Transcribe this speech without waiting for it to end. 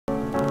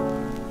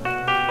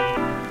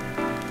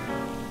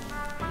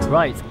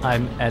Right,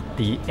 I'm at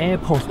the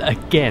airport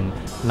again.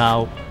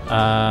 Now,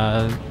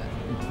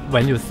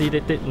 when you see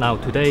it now,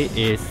 today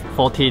is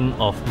 14th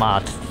of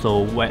March.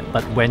 So,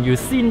 but when you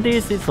see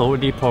this, it's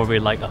already probably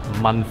like a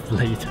month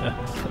later.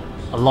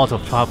 A lot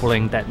of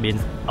traveling. That means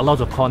a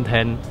lot of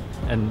content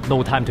and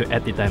no time to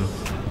edit them.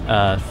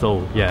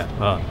 So yeah,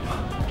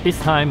 this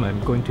time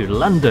I'm going to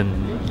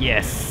London.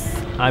 Yes,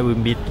 I will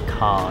meet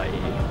Kai.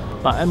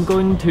 But I'm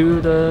going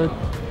to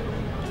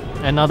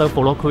another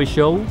photography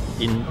show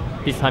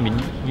this time in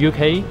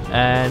UK,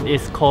 and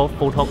it's called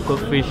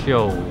Photography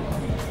Show.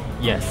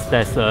 Yes,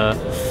 there's a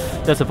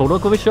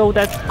photography show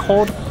that's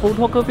called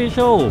Photography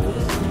Show.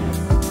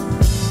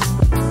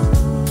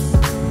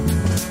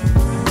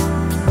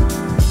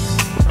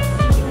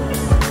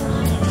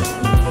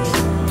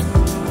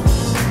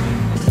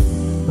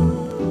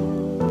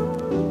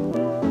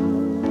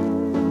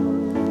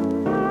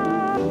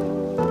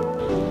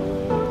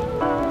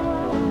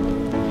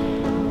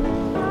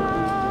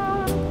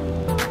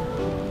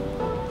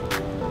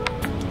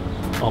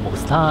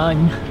 Almost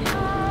time.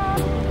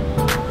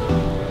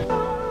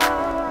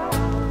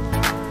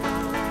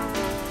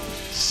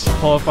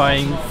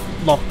 Horrifying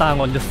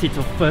lockdown on the seat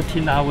of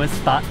 13 hours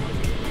start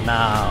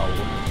now.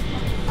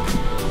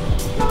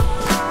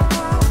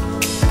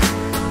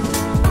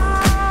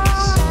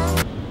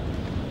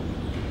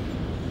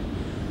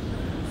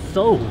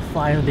 So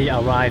finally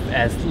arrived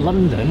at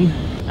London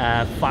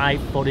at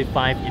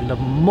 5:45 in the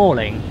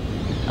morning.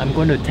 I'm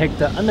going to take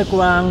the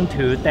underground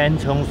to Dan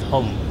Cheung's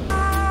home.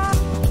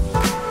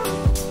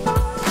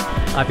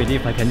 I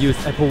believe I can use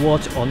Apple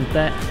Watch on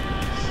that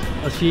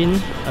machine,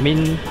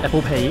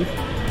 Apple Pay.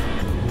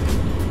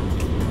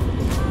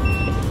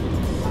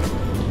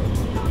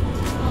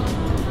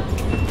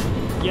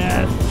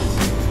 Yes!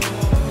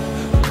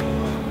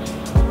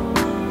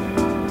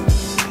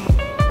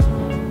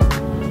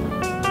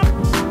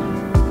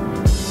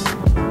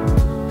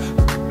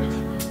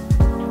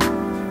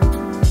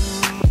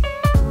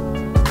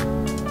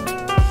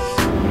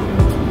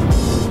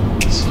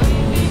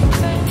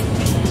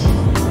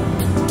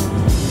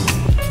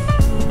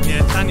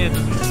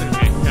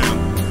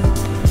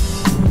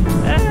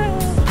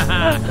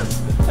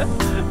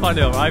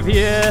 Finally arrived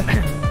here,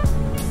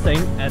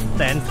 staying at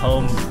Dan's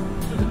home.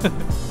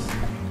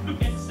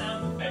 Get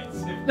sound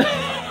effects.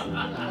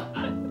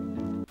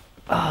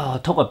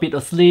 Took a bit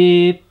of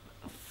sleep,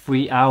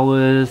 3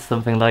 hours,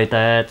 something like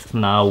that.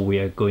 Now we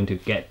are going to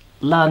get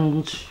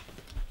lunch.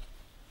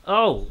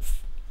 Oh,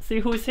 see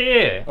who's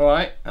here.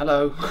 Alright,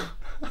 hello.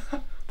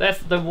 That's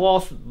the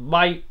was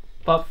my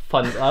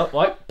buffon.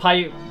 What?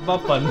 Pie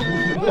buffon.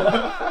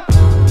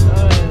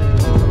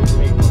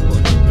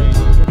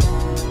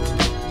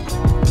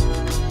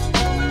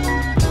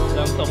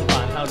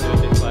 How do you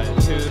do it?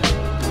 Too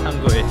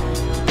hungry.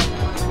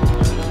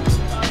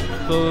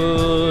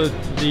 Food.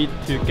 Need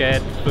to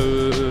get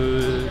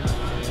food.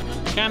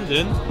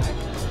 Camden.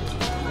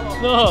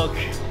 Look.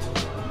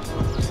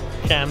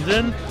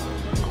 Camden.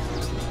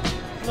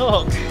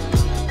 Look.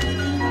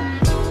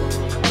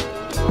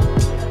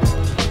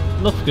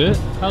 Looks good.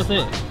 How's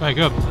it? Very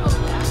good.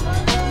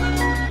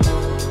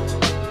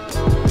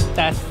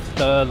 That's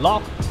the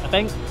lock, I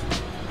think.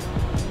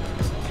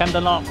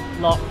 Camden lock.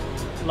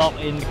 Lock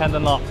in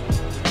Camden lock.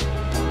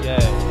 Yeah.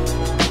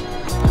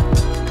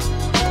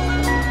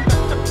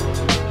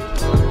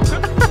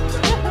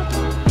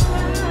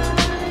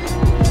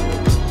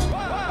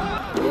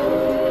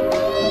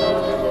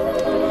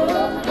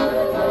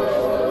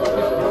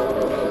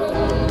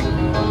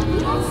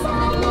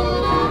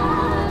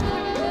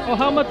 Oh,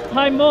 how much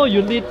time more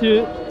you need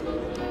to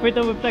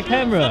fiddle with the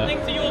camera?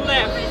 Something to your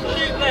left.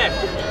 Shoot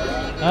left.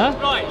 Huh?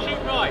 Right. Shoot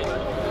right.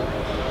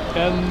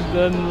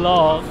 Camden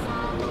lock.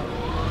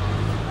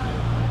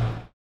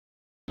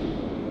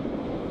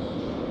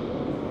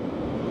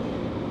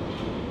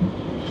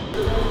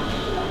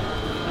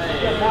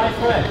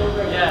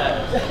 Yeah.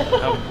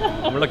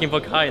 I'm looking for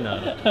Kai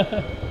now.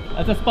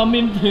 I just bumped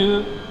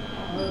into.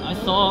 I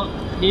saw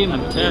him.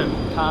 I'm Tim.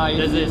 Kai.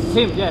 This is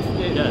Tim. Yes.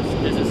 Yes.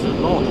 This is a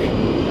lock.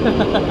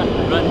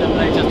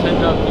 Randomly just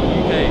turned up in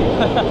UK.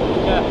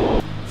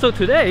 Yeah. So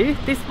today,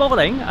 this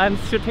morning, I'm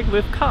shooting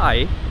with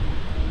Kai.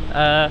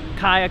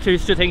 Kai actually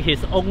shooting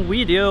his own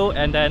video,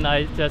 and then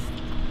I just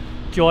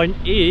joined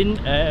in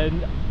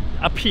and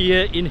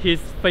appear in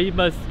his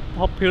famous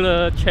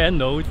popular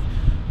channels.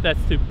 That's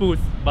to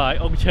boost my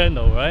own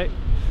channel, right?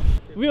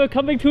 We were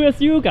coming towards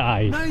you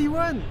guys. No, you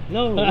weren't.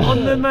 No.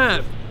 On the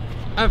map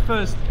at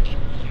first,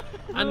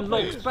 and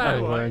looks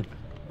back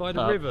by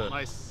the river.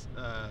 Nice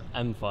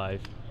M5.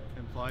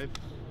 M5.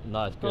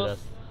 Not as good as.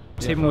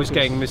 Tim was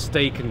getting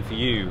mistaken for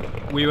you.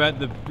 We were at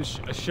the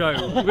show.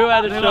 We were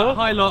at the show. Like,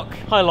 hi, Lock.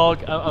 Hi,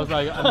 Lock. I was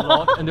like, I'm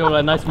Lock, and they were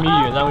like, nice to meet you.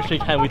 And I was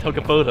shake hand. We took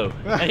a photo.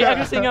 And he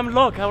actually saying I'm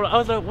Lock. I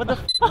was like, what the?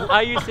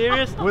 Are you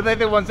serious? Were they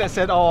the ones that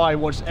said, "Oh, I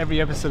watched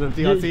every episode of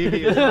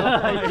DRTV"? As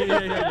well?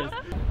 Yeah.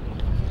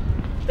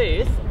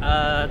 This,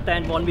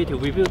 Dan want me to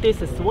review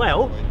this as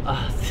well.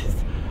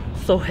 It's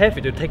so happy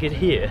to take it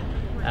here.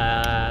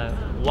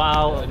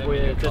 While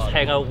we just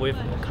hang out with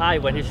Kai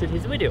when he shoot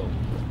his video.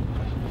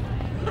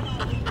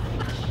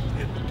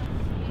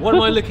 What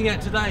am I looking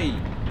at today?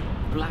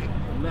 Black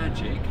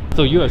magic.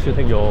 So you are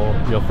shooting your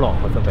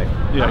vlog or something?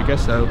 Yeah, I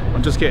guess so.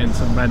 I'm just getting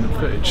some random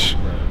footage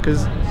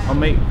because I'll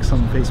make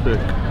some Facebook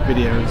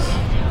videos,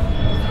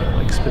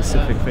 like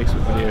specific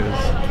Facebook videos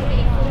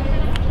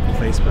for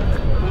Facebook.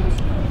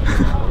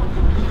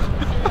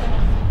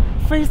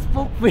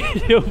 Facebook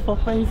video for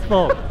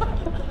Facebook.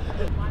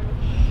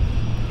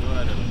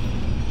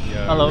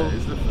 Hello.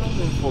 It's the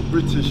film for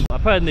British.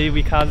 Apparently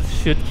we can't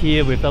shoot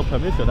here without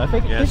permission. I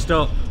think. Yeah,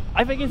 stop.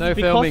 I think it's No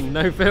because filming,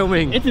 no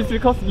filming. It is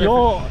because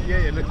your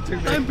Yeah, you look too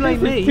big. Don't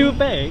blame me. is too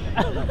big.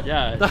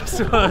 Yeah, That's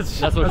what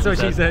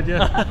she said,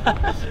 yeah.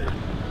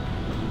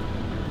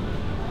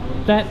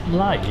 That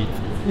light,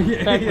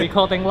 that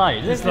recording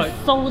light, It's it's like-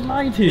 so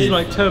lighty. It's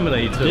like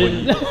Terminator.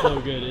 It's so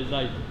good. It's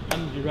like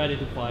I'm ready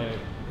to fire.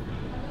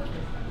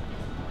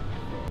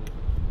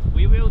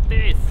 We will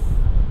this.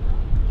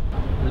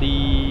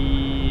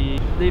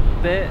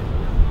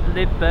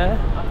 Lippe.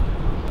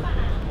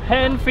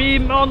 Hand-free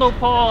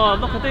monopod.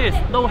 Look at this.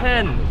 No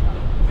hand.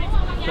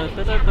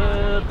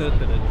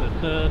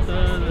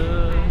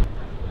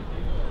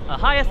 A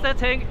higher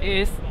setting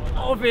is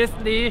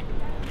obviously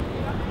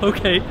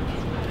okay.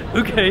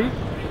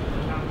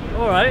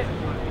 All right.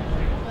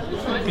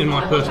 In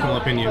my personal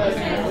opinion. I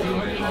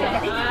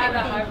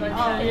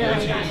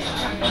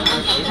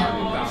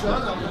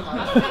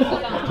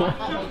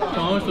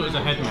always thought it was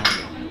a head mount.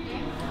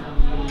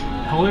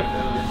 Hold it.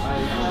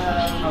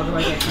 How do I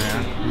get it?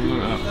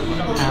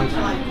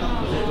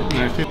 No,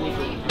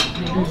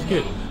 it's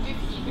good.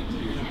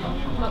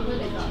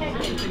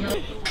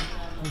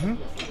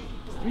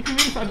 You can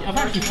really, I've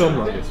actually filmed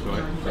like this,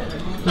 right?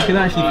 You can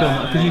actually film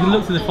like, because you can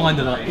look to the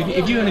finder like,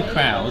 if you're in a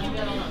crowd,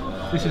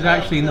 this is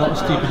actually not a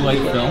stupid way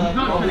to film,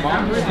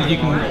 because you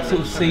can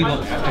sort of see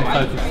what's in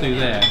focus through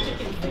there.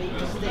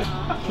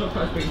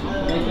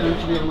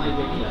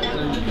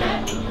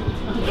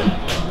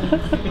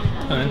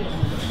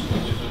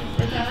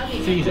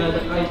 It's easy.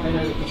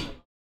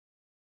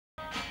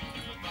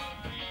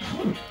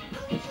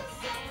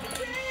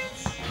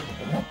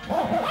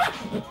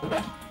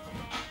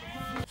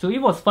 So it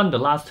was fun the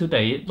last 2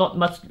 days, not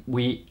much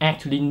we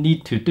actually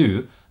need to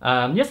do.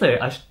 Yesterday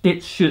I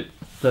did shoot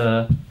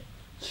the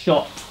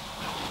short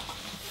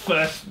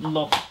first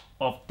look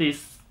of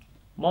this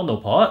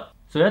monopod.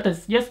 So that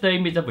is yesterday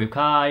meet up with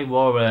Kai,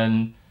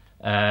 Warren,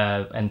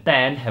 and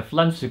Dan, have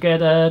lunch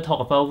together, talk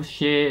about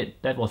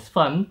shit, that was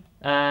fun.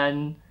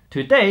 And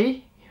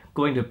today,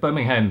 going to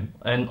Birmingham,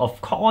 and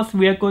of course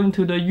we are going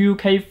to the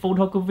UK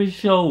photography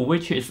show,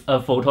 which is a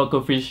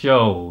photography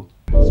show.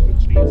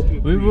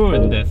 We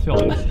ruined that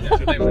shot.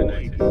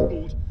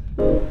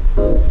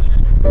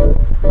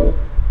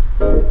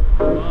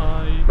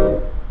 Bye.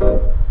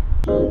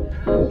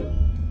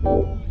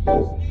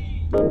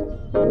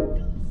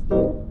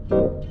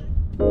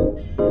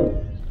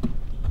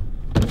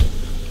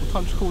 What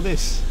time do you call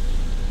this?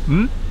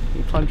 Hmm?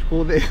 What time do you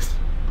call this?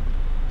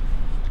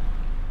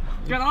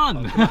 Get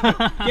on!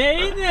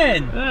 Get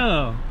in!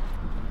 Oh.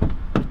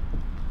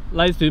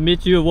 Nice to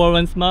meet you,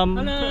 Warren's mum.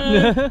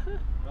 Hello!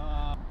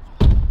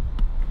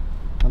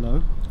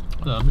 Hello.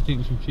 I'm just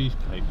eating some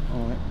cheesecake.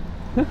 Alright.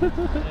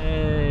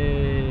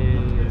 Hey.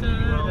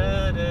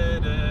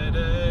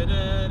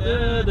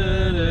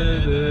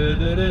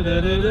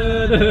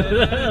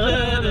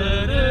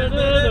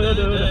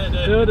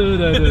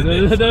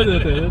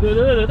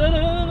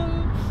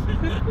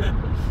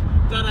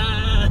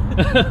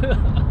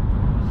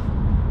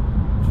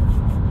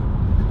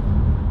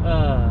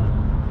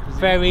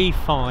 Very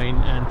fine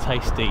and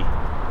tasty.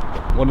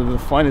 One of the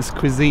finest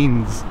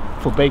cuisines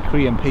for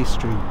bakery and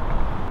pastry.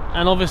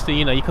 And obviously,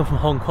 you know, you come from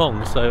Hong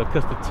Kong, so a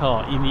custard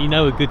tart, you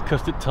know a good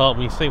custard tart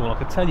when you see one. I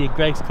can tell you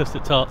Greg's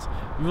custard tart's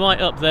right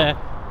up there.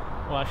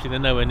 Well, actually, they're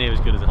nowhere near as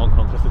good as a Hong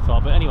Kong custard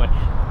tart, but anyway.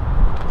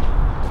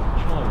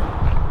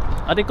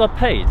 Are they got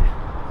paid?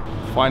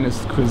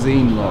 Finest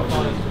cuisine lot.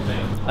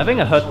 I think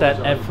I heard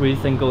that every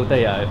single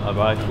day I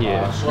arrive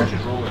here.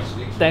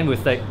 Dan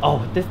would say,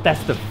 oh,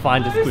 that's the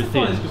finest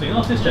cuisine.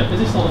 Ask this chef, is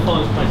this not the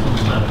finest place on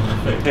the planet?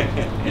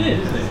 It is,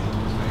 isn't it?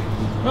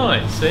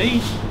 Right,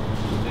 see?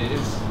 It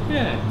is.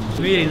 Yeah,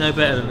 really no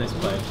better than this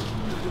place.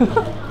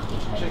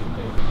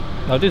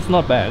 Now this is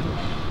not bad.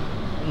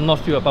 I'm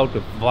not sure about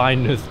the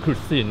finest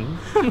cuisine.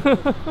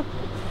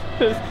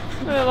 Yeah,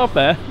 not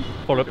bad.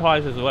 For the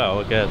price as well,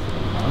 I guess.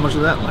 How much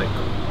is that like?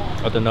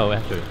 I don't know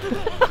actually.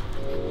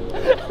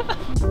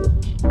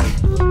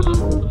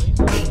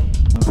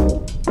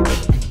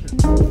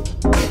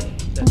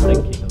 Just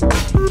thinking.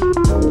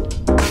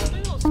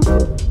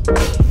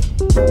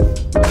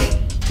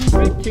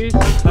 British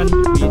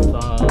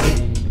countryside.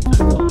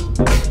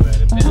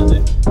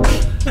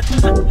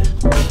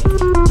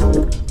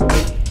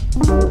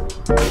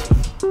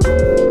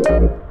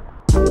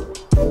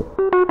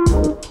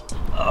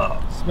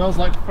 Smells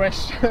like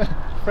fresh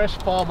fresh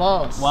farm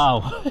arse.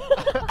 Wow.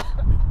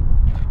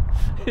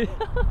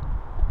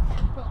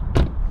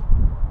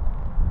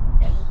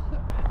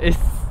 It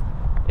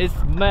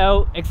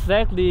smells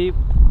exactly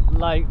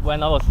like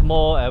when I was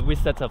small, we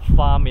set a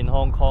farm in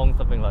Hong Kong,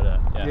 something like that.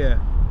 Yeah.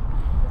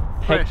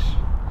 Pig,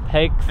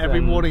 pigs. Every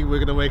and morning we're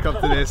gonna wake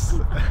up to this,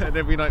 and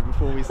every night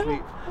before we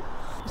sleep.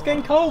 It's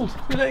getting cold.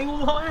 We're letting all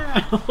the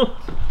hot out.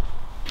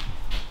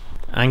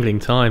 Angling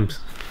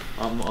times.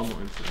 I'm not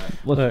into that.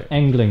 What's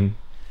angling?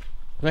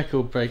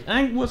 Record break.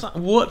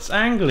 What's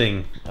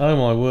angling? Oh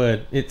my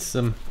word! It's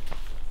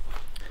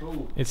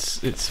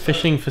it's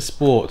fishing for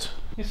sport.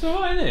 It's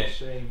alright, isn't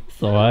it?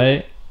 It's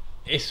alright.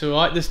 It's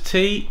alright. There's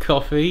tea,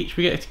 coffee. Should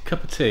we get a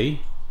cup of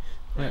tea?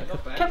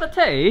 Cup of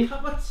tea?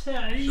 Cup of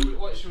tea.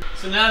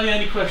 So now the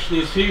only question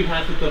is who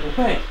has the double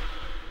bed?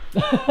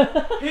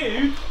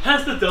 Who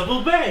has the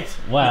double bed?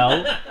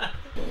 Well,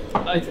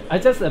 I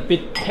just a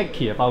bit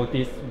picky about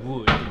this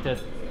wood. It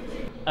just,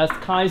 as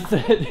Kai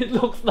said, it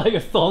looks like a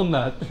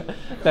sauna.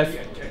 That's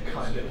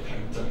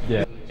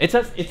yeah. It's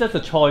just a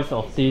choice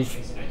of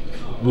this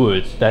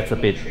wood. That's a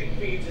bit.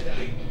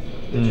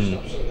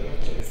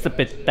 It's a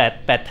bit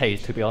bad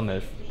taste, to be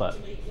honest. But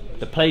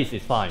the place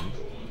is fine.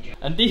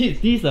 And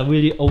these are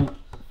really old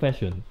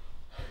fashioned.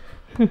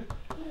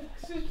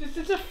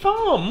 It's a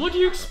farm. What do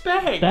you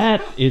expect?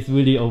 That is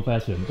really old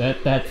fashioned.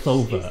 That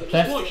sofa.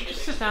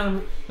 Just sit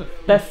down.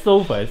 That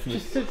sofa is.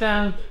 Just sit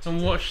down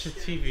and watch the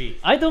TV.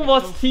 I don't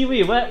watch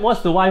TV.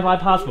 What's the Wi-Fi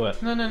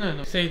password?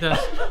 No. See this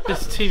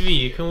TV.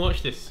 You can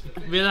watch this.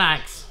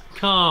 Relax.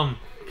 Calm.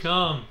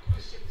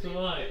 It's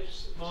alright.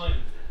 It's fine.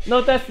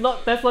 No, that's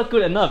not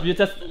good enough. You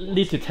just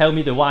need to tell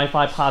me the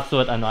Wi-Fi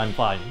password and I'm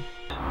fine.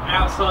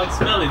 Outside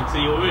smell into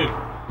your room.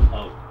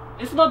 Oh,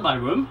 it's not my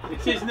room.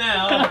 It is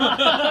now.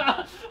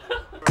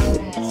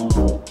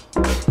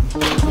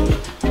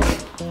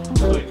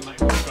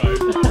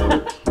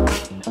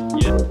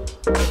 Yeah.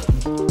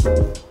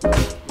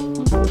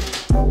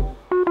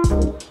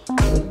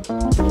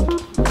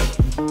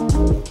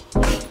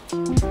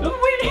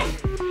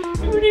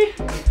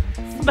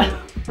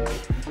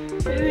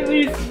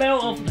 Really smell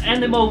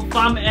of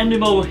farm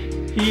animal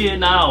here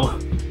now.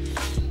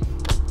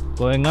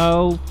 Going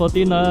out for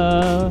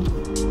dinner.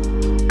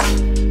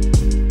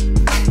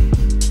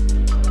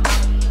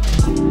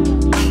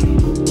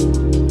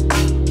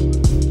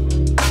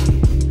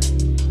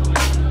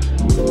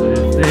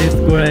 This is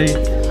great.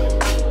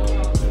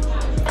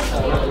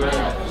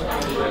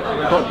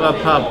 Proper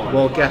pub,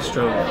 well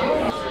gastro.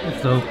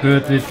 It's so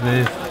good, this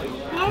is.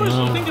 I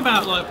always think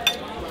about, like,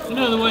 you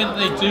know, the way that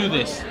they do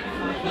this.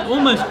 It's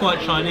almost quite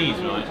Chinese,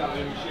 right?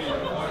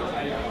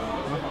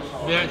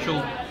 The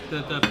actual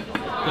the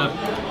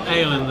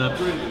ale and the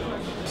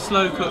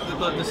slow cook,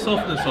 like the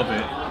softness of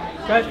it.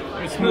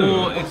 It's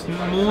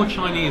more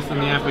Chinese than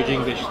the average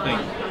English thing.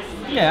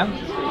 Yeah.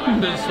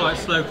 It's like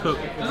slow cook.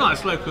 It's like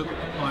slow cook,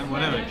 like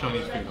whatever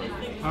Chinese food.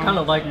 Kind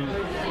of like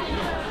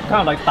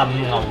燉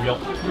牛肉。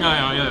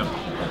Yeah.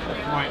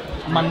 Right.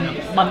 炆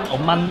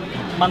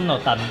落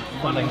燉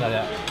something like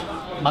that.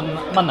炆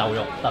牛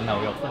肉燉牛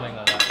肉 something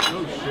like that.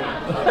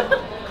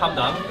 Calm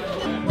down.